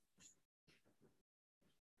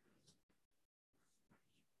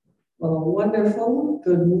Well, a wonderful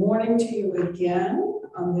good morning to you again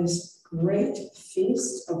on this great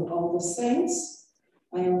feast of all the saints.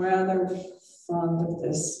 I am rather fond of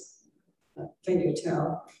this figure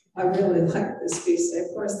tale. I really like this feast day. Of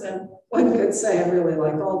course, then one could say I really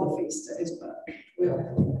like all the feast days, but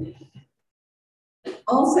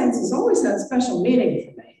All Saints has always had special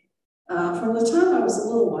meaning for me. From the time I was a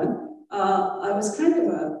little one, I was kind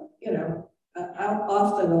of out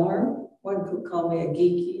off the norm. One could call me a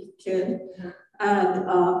geeky kid. And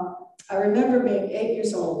I remember being 8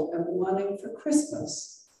 years old and wanting for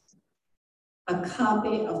Christmas a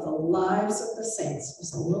copy of the Lives of the Saints. It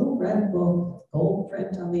was a little red book, gold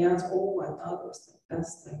print on the outside. Oh, I thought it was the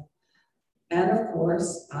best thing. And of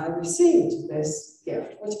course, I received this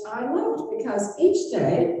gift, which I loved because each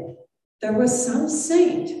day there was some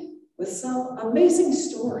saint with some amazing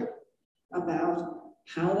story about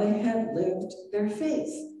how they had lived their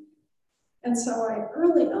faith. And so I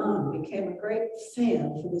early on became a great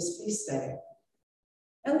fan for this feast day.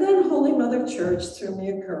 And then Holy Mother Church threw me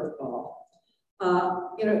a curveball.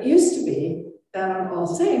 It used to be that on All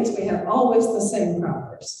Saints, we have always the same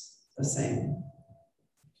propers, the same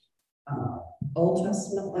Old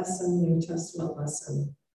Testament lesson, New Testament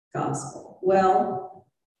lesson, gospel. Well,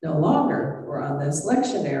 no longer. We're on this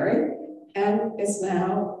lectionary, and it's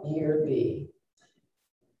now year B.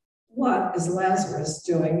 What is Lazarus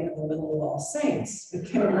doing in the middle of All Saints? It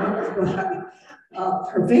came up with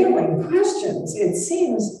prevailing questions. It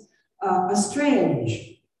seems a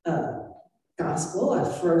strange gospel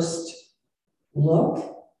at first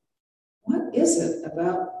look. What is it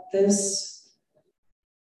about this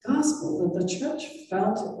gospel that the church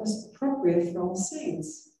felt it was appropriate for All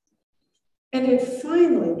Saints? And it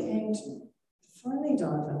finally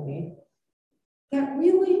dawned on me that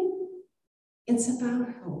really it's about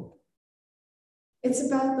hope. It's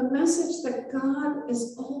about the message that God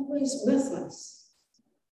is always with us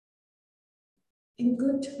in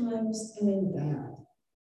good times and in bad.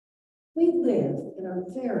 We live in a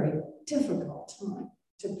very difficult time,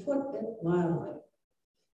 to put it mildly.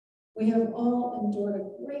 We have all endured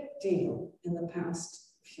a great deal in the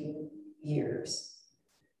past few years,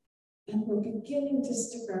 and we're beginning to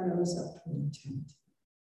stick our nose up from the tent.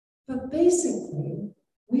 But basically,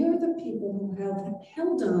 we are the people who have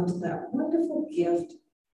held on to that wonderful gift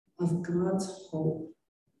of God's hope.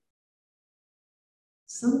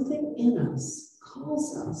 Something in us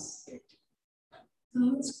calls us,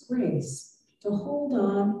 God's grace, to hold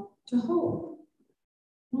on to hope.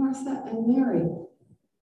 Martha and Mary,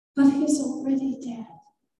 but he's already dead.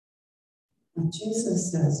 And Jesus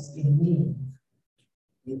says, believe,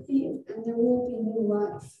 and there will be new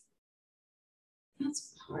life.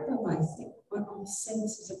 That's part of, I think, what All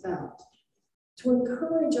Saints is about. To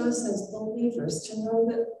encourage us as believers to know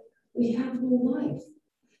that we have new life.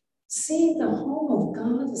 See, the home of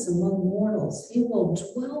God is among mortals. He will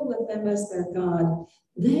dwell with them as their God.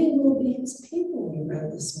 They will be his people, we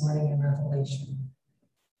read this morning in Revelation.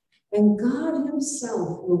 And God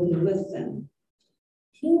himself will be with them.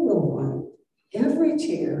 He will wipe every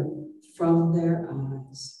tear from their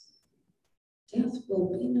eyes. Death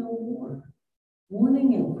will be no more.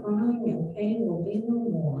 Mourning and crying and pain will be no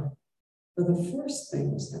more, for the first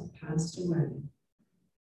things have passed away.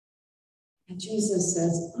 And Jesus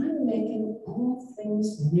says, I'm making all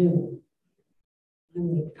things new.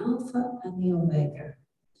 I'm the Alpha and the Omega.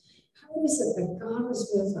 How is it that God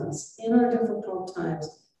is with us in our difficult times,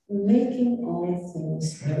 making all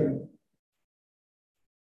things new?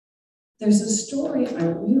 There's a story I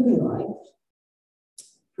really like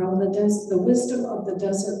from the wisdom of the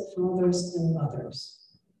desert fathers and mothers.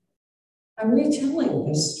 I'm retelling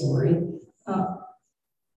this story.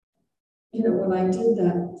 When I did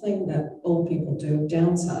that thing that old people do,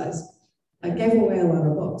 downsize, I gave away a lot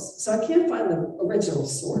of books. So I can't find the original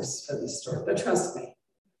source for this story, but trust me,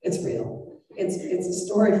 it's real. It's a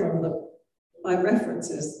story from my reference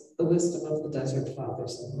is the wisdom of the desert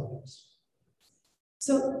fathers and mothers.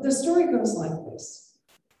 So the story goes like this.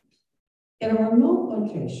 In a remote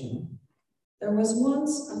location, there was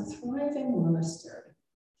once a thriving monastery.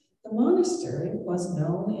 The monastery was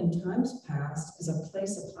known in times past as a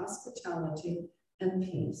place of hospitality and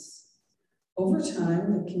peace. Over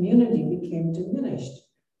time, the community became diminished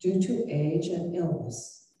due to age and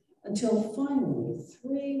illness, until finally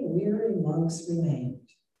 3 weary monks remained.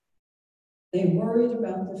 They worried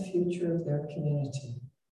about the future of their community.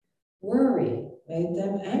 Worry made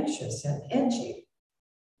them anxious and edgy.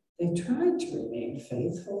 They tried to remain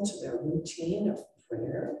faithful to their routine of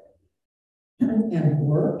prayer and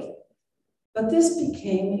work, but this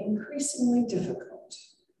became increasingly difficult.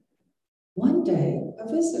 One day, a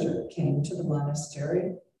visitor came to the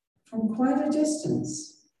monastery from quite a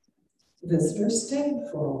distance. The visitor stayed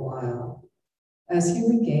for a while as he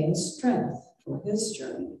regained strength for his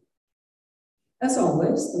journey. As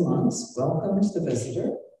always, the monks welcomed the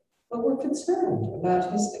visitor, but were concerned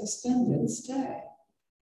about his extended stay.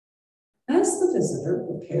 As the visitor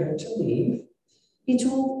prepared to leave, he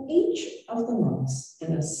told each of the monks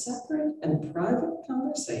in a separate and private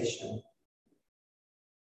conversation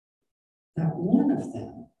that one of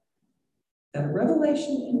them, that a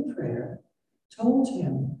revelation in prayer told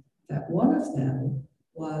him that one of them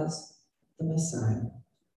was the Messiah.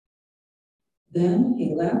 Then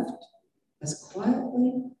he left as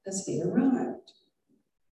quietly as he arrived.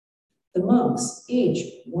 The monks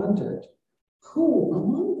each wondered who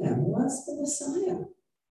among them was the Messiah.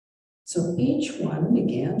 So each one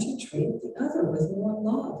began to treat the other with more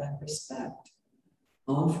love and respect,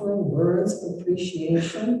 offering words of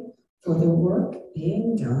appreciation for the work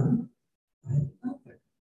being done by the other,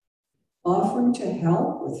 offering to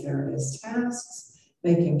help with various tasks,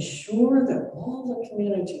 making sure that all the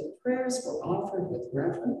community prayers were offered with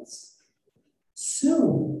reverence.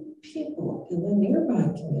 Soon, people in the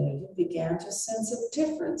nearby community began to sense a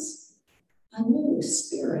difference, a new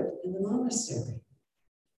spirit in the monastery.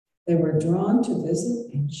 They were drawn to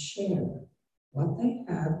visit and share what they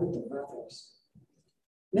had with the brothers.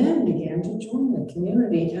 Men began to join the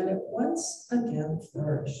community, and it once again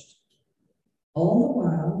flourished. All the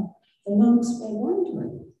while, the monks were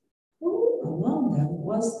wondering who among them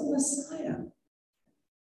was the Messiah.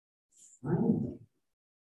 Finally,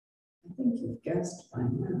 I think you've guessed by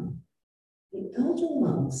now, the elder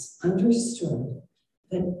monks understood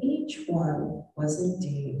that each one was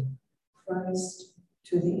indeed Christ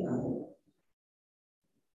to the other,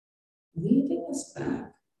 leading us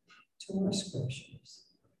back to our scriptures,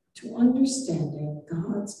 to understanding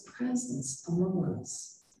God's presence among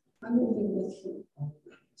us. I will be with you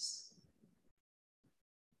always.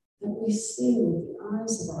 That we see with the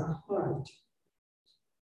eyes of our heart,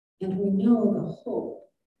 and we know the hope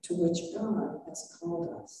to which God has called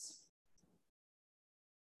us.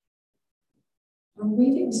 Our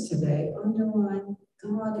readings today underline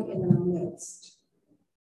God in our midst,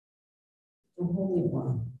 the Holy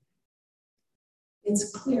One.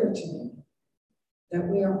 It's clear to me that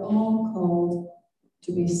we are all called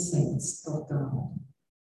to be saints of God.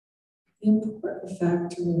 The important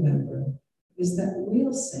fact to remember is that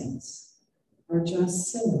real saints are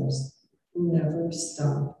just sinners who never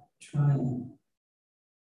stop trying.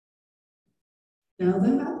 Now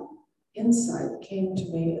that insight came to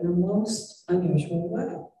me in a most unusual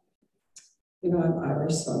way. You know, I'm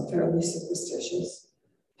Irish, so I'm fairly superstitious.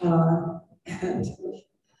 And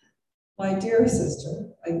my dear sister,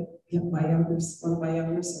 one of my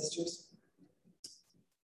younger sisters,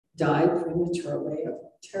 died prematurely of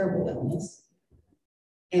terrible illness.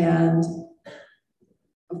 And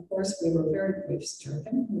of course, we were very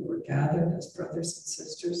grief-stricken. We were gathered as brothers and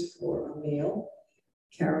sisters for a meal,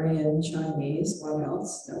 Korean, Chinese, what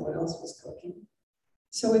else? No one else was cooking.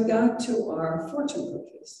 So we got to our fortune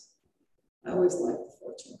cookies. I always liked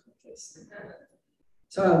fortune cookies.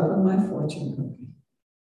 So I opened my fortune cookie.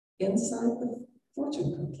 Inside the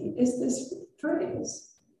fortune cookie is this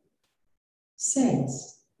phrase: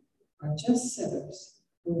 saints are just sinners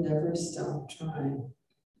who never stop trying.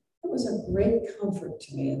 It was a great comfort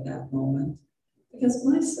to me at that moment, because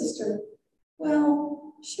my sister,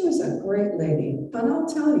 well, she was a great lady, but I'll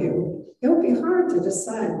tell you, it would be hard to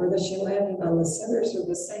decide whether she landed on the sinners or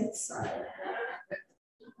the saints side.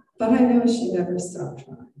 But I know she never stopped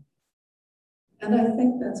trying. And I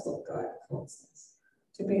think that's what God calls us,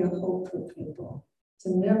 to be a hopeful people,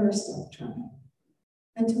 to never stop trying,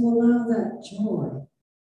 and to allow that joy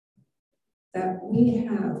that we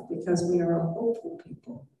have because we are a hopeful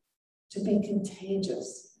people to be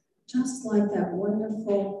contagious, just like that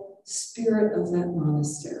wonderful spirit of that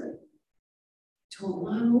monastery, to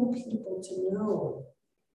allow people to know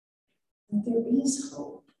that there is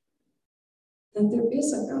hope, that there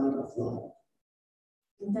is a God of love,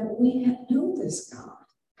 and that we know this God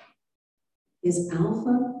is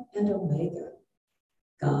Alpha and Omega.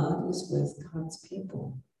 God is with God's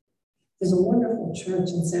people. There's a wonderful church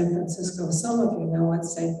in San Francisco. Some of you know it,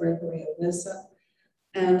 St. Gregory of Nyssa.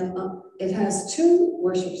 And it has two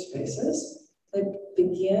worship spaces. They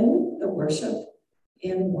begin the worship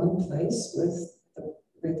in one place with the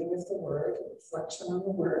reading of the word, reflection on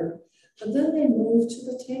the word, but then they move to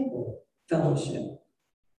the table fellowship,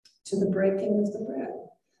 to the breaking of the bread.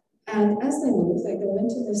 And as they move, they go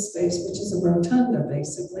into this space, which is a rotunda,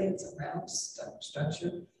 basically. It's a round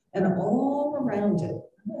structure. And all around it,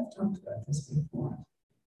 I've talked about this before,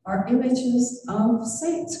 are images of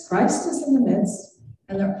saints. Christ is in the midst,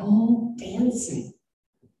 And they're all dancing.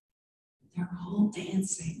 They're all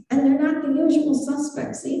dancing. And they're not the usual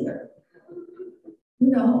suspects either.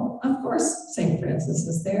 Of course, St. Francis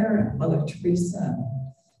is there, and Mother Teresa, and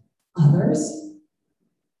others.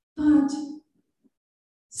 But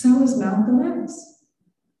so is Malcolm X.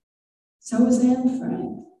 So is Anne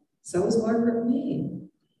Frank. So is Margaret Mead.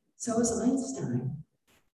 So is Einstein.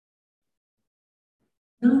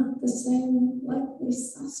 Not the same likely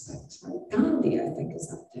suspects, right? Gandhi, I think,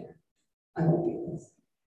 is up there. I hope he is.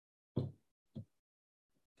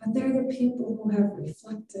 But they're the people who have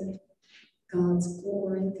reflected God's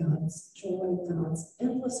glory, God's joy, God's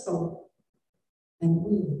endless hope, and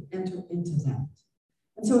we enter into that.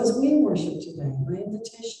 And so as we worship today, my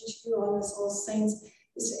invitation to you on this All Saints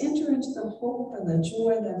is to enter into the hope and the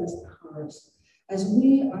joy that is ours, as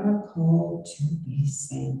we are called to be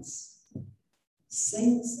saints,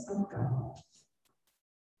 saints of God.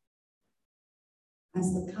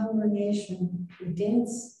 As the congregation, we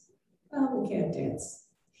dance. Well, we can't dance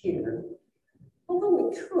here, although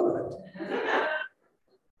we could.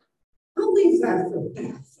 I'll leave that for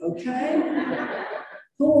Beth, okay?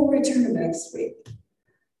 Who will return next week.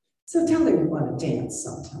 So tell her you want to dance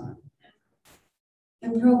sometime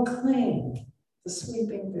and proclaim the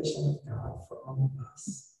sweeping vision of God for all of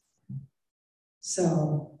us.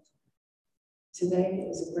 So today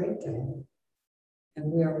is a great day,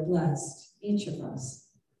 and we are blessed, each of us,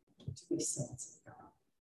 to be saints of God.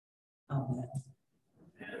 Amen.